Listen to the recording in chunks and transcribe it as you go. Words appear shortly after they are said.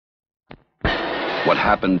What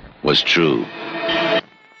happened was true.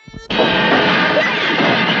 I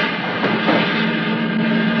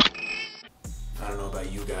don't know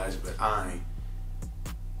about you guys, but I'm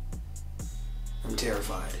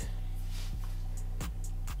terrified.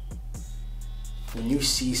 When you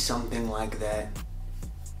see something like that,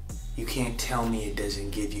 you can't tell me it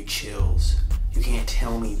doesn't give you chills. You can't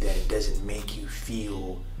tell me that it doesn't make you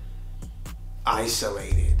feel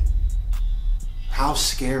isolated. How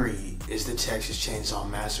scary is the Texas Chainsaw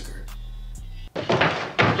Massacre?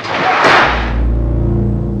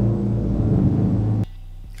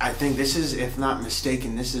 I think this is, if not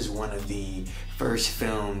mistaken, this is one of the first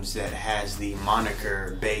films that has the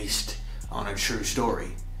moniker based on a true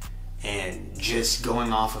story. And just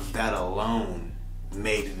going off of that alone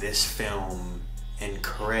made this film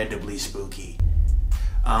incredibly spooky.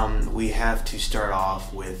 We have to start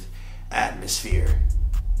off with atmosphere.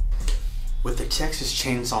 With the Texas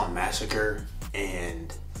Chainsaw Massacre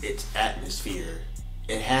and its atmosphere,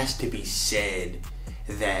 it has to be said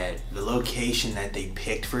that the location that they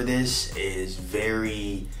picked for this is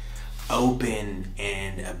very open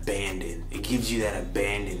and abandoned. It gives you that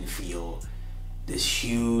abandoned feel. This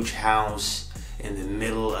huge house in the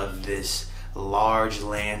middle of this large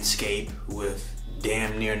landscape with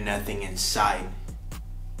damn near nothing in sight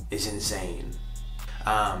is insane.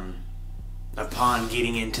 Upon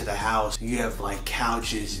getting into the house, you have like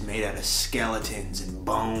couches made out of skeletons and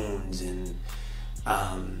bones, and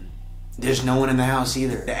there's no one in the house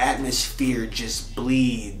either. The atmosphere just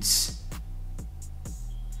bleeds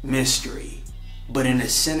mystery, but in a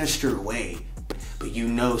sinister way. But you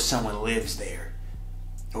know someone lives there.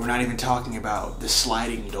 We're not even talking about the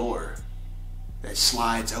sliding door that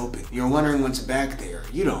slides open. You're wondering what's back there.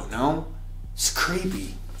 You don't know. It's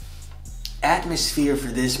creepy. Atmosphere for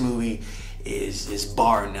this movie is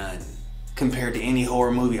bar none. Compared to any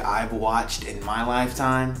horror movie I've watched in my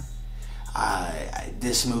lifetime,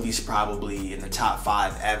 this movie's probably in the top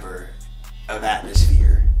 5 ever of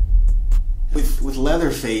atmosphere. With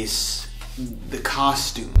Leatherface, the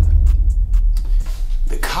costume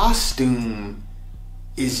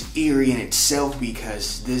is eerie in itself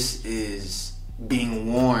because this is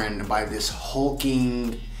being worn by this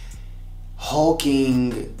hulking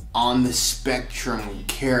on the spectrum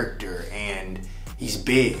character, and he's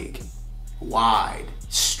big, wide,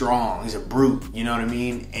 strong. He's a brute, you know what I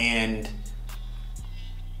mean? And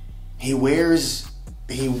he wears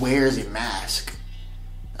a mask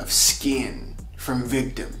of skin from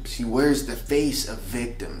victims. He wears the face of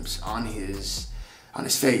victims on his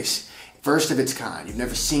face. First of its kind. You've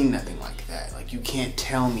never seen nothing like that. Like, you can't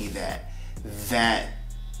tell me that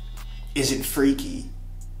isn't freaky.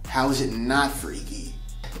 How is it not freaky?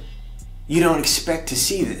 You don't expect to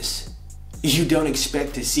see this. You don't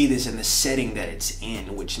expect to see this in the setting that it's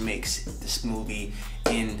in, which makes this movie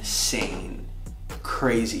insane.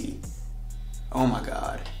 Crazy. Oh my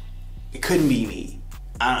God. It couldn't be me.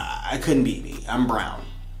 I couldn't be me. I'm brown.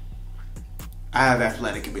 I have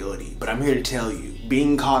athletic ability, but I'm here to tell you,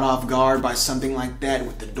 being caught off guard by something like that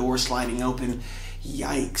with the door sliding open,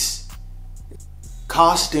 yikes.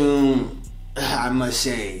 Costume, I must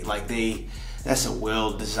say, like that's a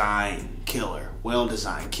well-designed killer.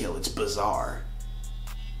 Well-designed kill. It's bizarre.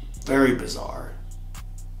 Very bizarre.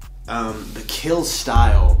 The kill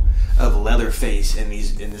style of Leatherface in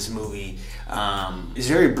this movie is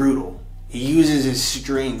very brutal. He uses his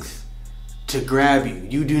strength to grab you.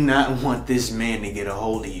 You do not want this man to get a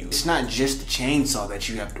hold of you. It's not just the chainsaw that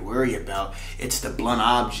you have to worry about. It's the blunt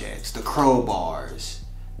objects, the crowbars,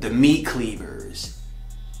 the meat cleavers.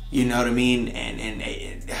 You know what I mean?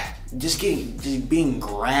 And just being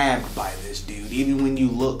grabbed by this dude. Even when you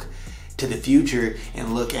look to the future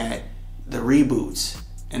and look at the reboots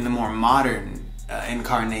and the more modern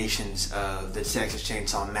incarnations of the Texas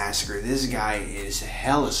Chainsaw Massacre, this guy is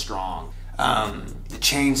hella strong. The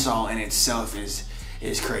chainsaw in itself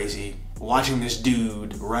is crazy. Watching this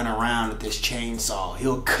dude run around with this chainsaw,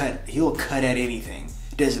 he'll cut at anything.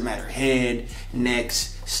 It doesn't matter, head,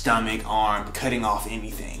 necks, stomach, arm, cutting off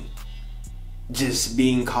anything. Just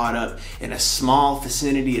being caught up in a small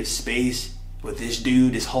vicinity of space with this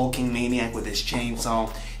dude, this hulking maniac with his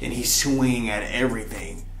chainsaw, and he's swinging at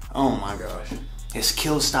everything. Oh my gosh. His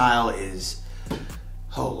kill style is,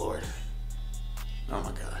 oh Lord. Oh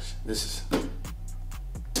my gosh. Last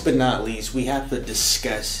but not least, we have to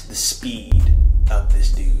discuss the speed of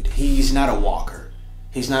this dude. He's not a Walker.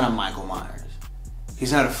 He's not a Michael Myers.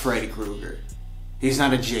 He's not a Freddy Krueger. He's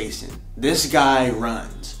not a Jason. This guy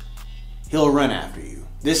runs. He'll run after you.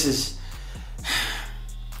 He's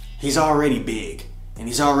already big, and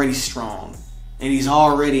he's already strong, and he's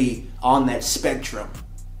already on that spectrum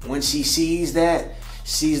Once he sees that,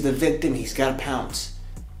 sees the victim, he's got to pounce.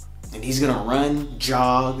 And he's going to run,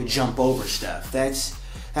 jog, jump over stuff. That's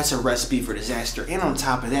a recipe for disaster. And on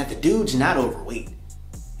top of that, the dude's not overweight.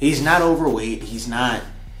 He's not overweight. He's not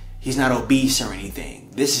obese or anything.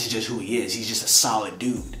 This is just who he is. He's just a solid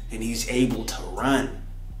dude. And he's able to run.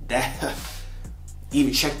 That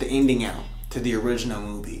even check the ending out to the original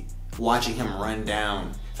movie. Watching him run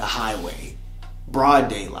down the highway. Broad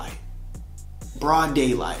daylight. Broad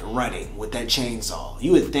daylight running with that chainsaw.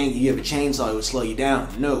 You would think you have a chainsaw, it would slow you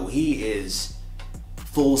down. No, he is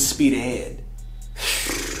full speed ahead.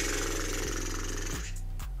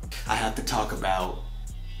 I have to talk about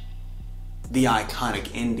the iconic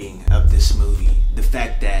ending of this movie. The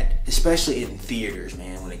fact that, especially in theaters,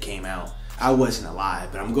 man, when it came out, I wasn't alive,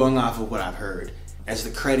 but I'm going off of what I've heard. As the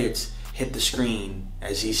credits hit the screen,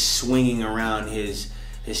 as he's swinging around his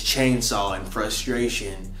chainsaw in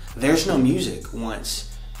frustration, there's no music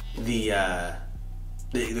once the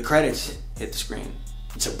credits hit the screen.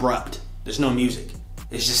 It's abrupt. There's no music.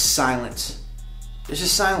 It's just silence. There's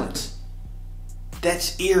just silence.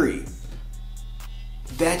 That's eerie.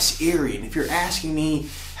 That's eerie. And if you're asking me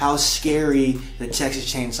how scary the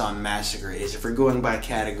Texas Chainsaw Massacre is, if we're going by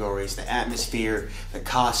categories, the atmosphere, the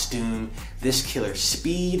costume, this killer's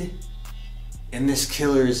speed, and this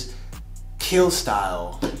killer's kill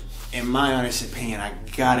style, in my honest opinion, I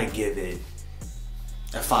gotta give it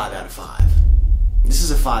a 5 out of 5. This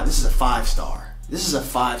is a 5. This is a 5-star. This is a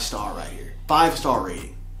 5-star right here. 5-star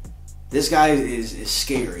rating. This guy is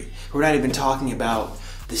scary. We're not even talking about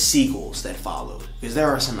the sequels that followed, because there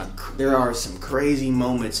are some crazy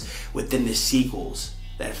moments within the sequels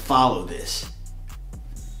that follow this.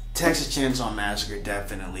 Texas Chainsaw Massacre,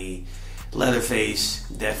 definitely. Leatherface,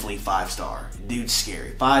 definitely 5-star. Dude's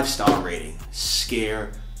scary. 5-star rating. Scary.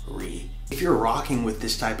 If you're rocking with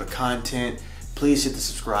this type of content, please hit the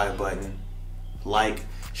subscribe button. Like,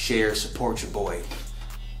 share, support your boy.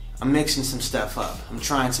 I'm mixing some stuff up. I'm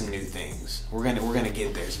trying some new things. We're gonna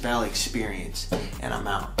get there. It's Valley Experience, and I'm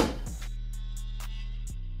out.